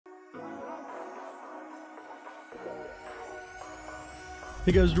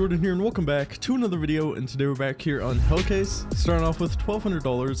Hey guys, Jordan here and welcome back to another video, and today we're back here on HELLCASE, starting off with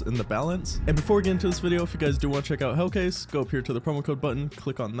 $1,200 in the balance. And before we get into this video, if you guys do want to check out HELLCASE, go up here to the promo code button,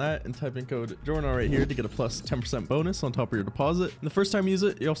 click on that, and type in code jordanr right here to get a plus 10% bonus on top of your deposit. And the first time you use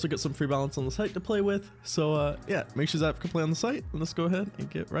it, you also get some free balance on the site to play with. So yeah, make sure that can play on the site, and let's go ahead and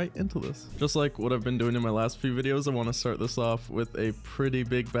get right into this. Just like what I've been doing in my last few videos, I want to start this off with a pretty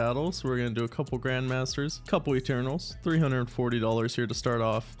big battle. So we're going to do a couple Grandmasters, couple Eternals, $340 here to start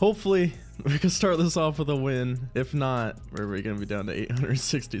off. Hopefully we can start this off with a win. If not, we're going to be down to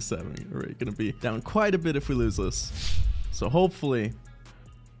 867. We're going to be down quite a bit if we lose this. So hopefully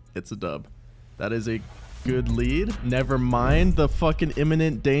it's a dub. That is a good lead. Never mind the fucking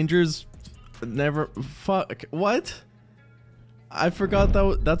imminent dangers. Never. Fuck. What? I forgot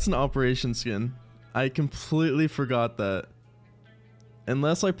that's an operation skin. I completely forgot that.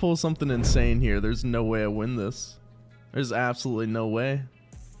 Unless I pull something insane here, there's no way I win this. There's absolutely no way.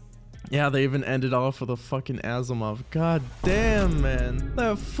 Yeah, they even ended off with a fucking Asimov. God damn, man.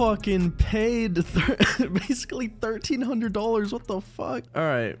 That fucking paid basically $1,300. What the fuck? All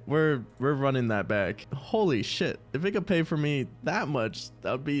right, we're running that back. Holy shit. If it could pay for me that much,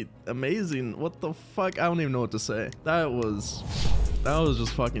 that would be amazing. What the fuck? I don't even know what to say. That was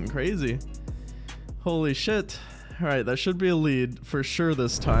just fucking crazy. Holy shit. All right, that should be a lead for sure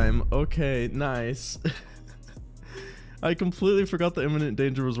this time. Okay, nice. I completely forgot the imminent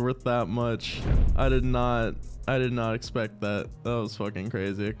danger was worth that much. I did not expect that. That was fucking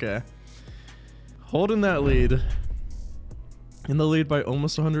crazy. Okay. Holding that lead. In the lead by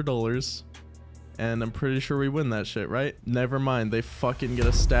almost $100. And I'm pretty sure we win that shit, right? Never mind. They fucking get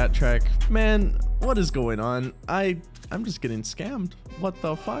a stat track. Man, what is going on? I'm just getting scammed. What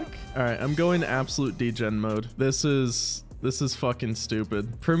the fuck? All right, I'm going absolute degen mode. This is fucking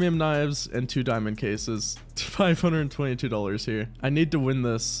stupid. Premium knives and 2 diamond cases. $522 here. I need to win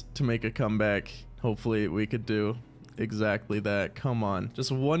this to make a comeback. Hopefully we could do exactly that. Come on.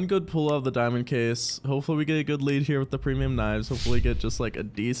 Just one good pull out of the diamond case. Hopefully we get a good lead here with the premium knives. Hopefully get just like a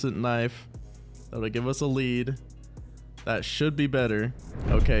decent knife. That'll give us a lead. That should be better.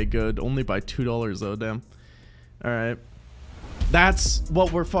 Okay, good. Only by $2 though, damn. All right. That's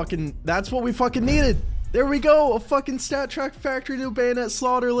what we fucking needed. There we go, a fucking stat track factory new bayonet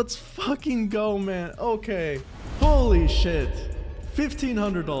slaughter. Let's fucking go, man. Okay, holy shit,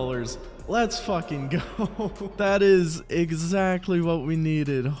 $1,500. Let's fucking go. That is exactly what we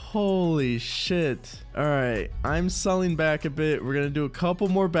needed. Holy shit. All right, I'm selling back a bit. We're gonna do a couple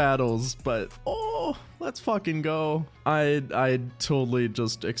more battles, but oh, let's fucking go. I totally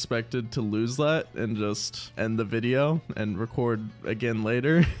just expected to lose that and just end the video and record again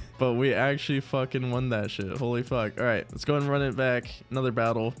later. But we actually fucking won that shit. Holy fuck. All right, let's go and run it back. Another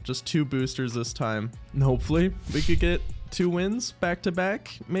battle, just 2 boosters this time. And hopefully we could get 2 wins back to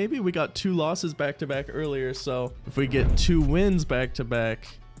back. Maybe we got 2 losses back to back earlier. So if we get 2 wins back to back,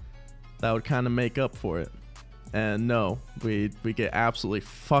 that would kind of make up for it. And no, we get absolutely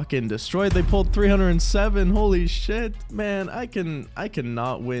fucking destroyed. They pulled 307. Holy shit, man. I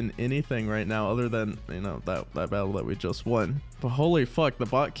cannot win anything right now other than, you know, that battle that we just won. But holy fuck, the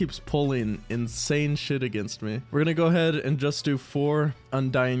bot keeps pulling insane shit against me. We're gonna go ahead and just do 4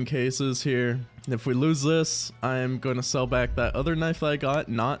 undying cases here. And if we lose this, I'm gonna sell back that other knife that I got,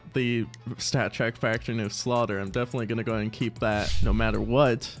 not the stat track factory new slaughter. I'm definitely gonna go ahead and keep that no matter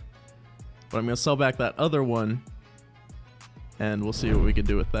what. But I'm gonna sell back that other one, and we'll see what we can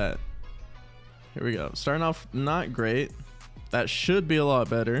do with that. Here we go. Starting off not great. That should be a lot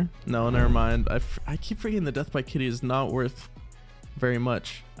better. No, never mind. I keep forgetting the Death by Kitty is not worth very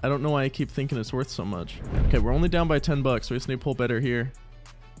much. I don't know why I keep thinking it's worth so much. Okay, we're only down by 10 bucks. We just need to pull better here.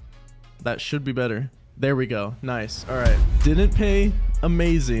 That should be better. There we go. Nice. All right. Didn't pay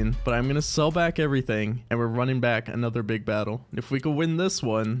amazing, but I'm gonna sell back everything, and we're running back another big battle. If we could win this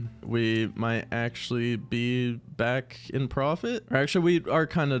one, we might actually be back in profit. Or actually, we are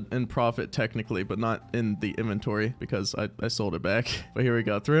kind of in profit technically, but not in the inventory because I sold it back. But here we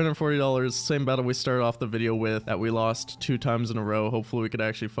go. $340. Same battle we started off the video with that we lost 2 times in a row. Hopefully we could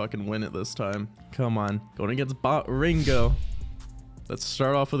actually fucking win it this time. Come on. Going against Bot Ringo. Let's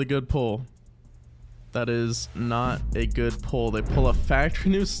start off with a good pull. That is not a good pull. They pull a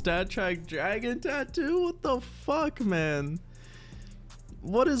factory new stat track dragon tattoo. What the fuck, man?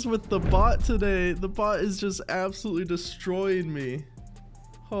 What is with the bot today? The bot is just absolutely destroying me.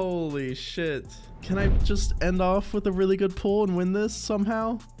 Holy shit. Can I just end off with a really good pull and win this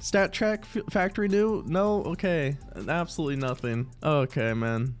somehow? Stat track factory new? No? Okay. Absolutely nothing. Okay,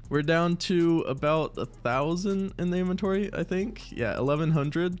 man. We're down to about 1,000 in the inventory, I think. Yeah,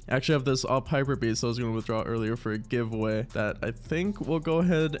 1,100. Actually, I have this op hyper beast I was going to withdraw earlier for a giveaway that I think we'll go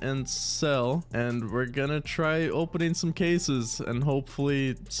ahead and sell. And we're going to try opening some cases and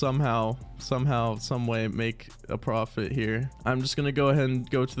hopefully somehow, some way make a profit here. I'm just going to go ahead and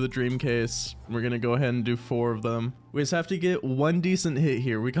go to the dream case. We're going to go ahead and do 4 of them. We just have to get one decent hit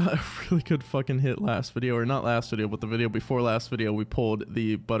here. We got a really good fucking hit last video, or not last video, but the video before last video. We pulled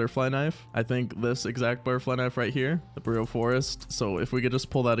the butterfly knife. I think this exact butterfly knife right here, the Burrito Forest. So if we could just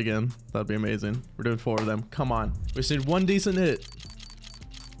pull that again, that'd be amazing. We're doing 4 of them. Come on. We just need one decent hit.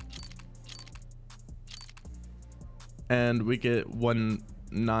 And we get one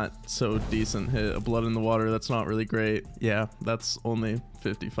not so decent hit, a blood in the water. That's not really great. Yeah, that's only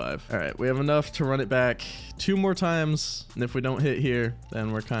 55. All right, we have enough to run it back 2 more times, and if we don't hit here,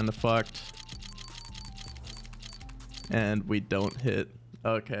 then we're kind of fucked. And we don't hit.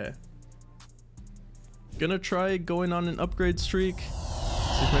 Okay, gonna try going on an upgrade streak.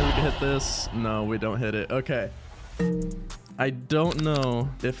 See if maybe we can hit this. No, we don't hit it. Okay, I don't know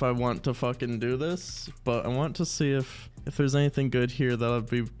if I want to fucking do this, but I want to see if there's anything good here that would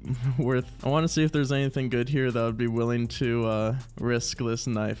be worth. I want to see if there's anything good here that would be willing to risk this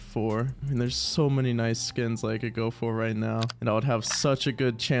knife for. I mean, there's so many nice skins that I could go for right now, and I would have such a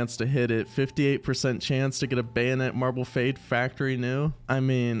good chance to hit it. 58% chance to get a Bayonet Marble Fade factory new. I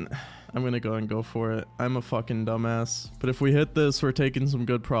mean, I'm gonna go and go for it. I'm a fucking dumbass. But if we hit this, we're taking some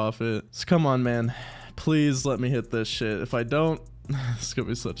good profit. So come on, man. Please let me hit this shit. If I don't, it's gonna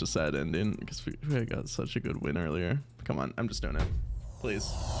be such a sad ending because we got such a good win earlier. Come on, I'm just doing it.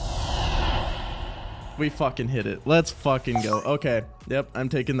 Please. We fucking hit it. Let's fucking go. Okay. Yep, I'm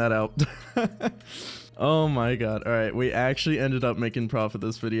taking that out. Oh my god. All right, we actually ended up making profit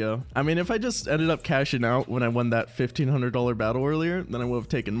this video. I mean, if I just ended up cashing out when I won that $1,500 battle earlier, then I would have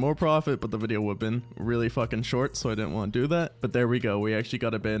taken more profit, but the video would have been really fucking short, so I didn't want to do that. But there we go. We actually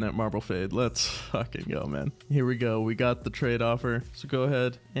got a Bayonet Marble Fade. Let's fucking go, man. Here we go. We got the trade offer. So go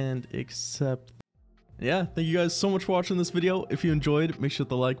ahead and accept. Yeah, thank you guys so much for watching this video. If you enjoyed, make sure to hit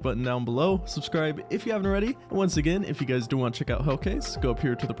the like button down below. Subscribe if you haven't already. And once again, if you guys do want to check out HELLCASE, go up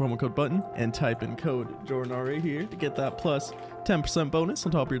here to the promo code button and type in code jordanr right here to get that plus 10% bonus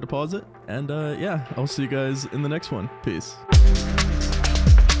on top of your deposit. And yeah, I'll see you guys in the next one. Peace.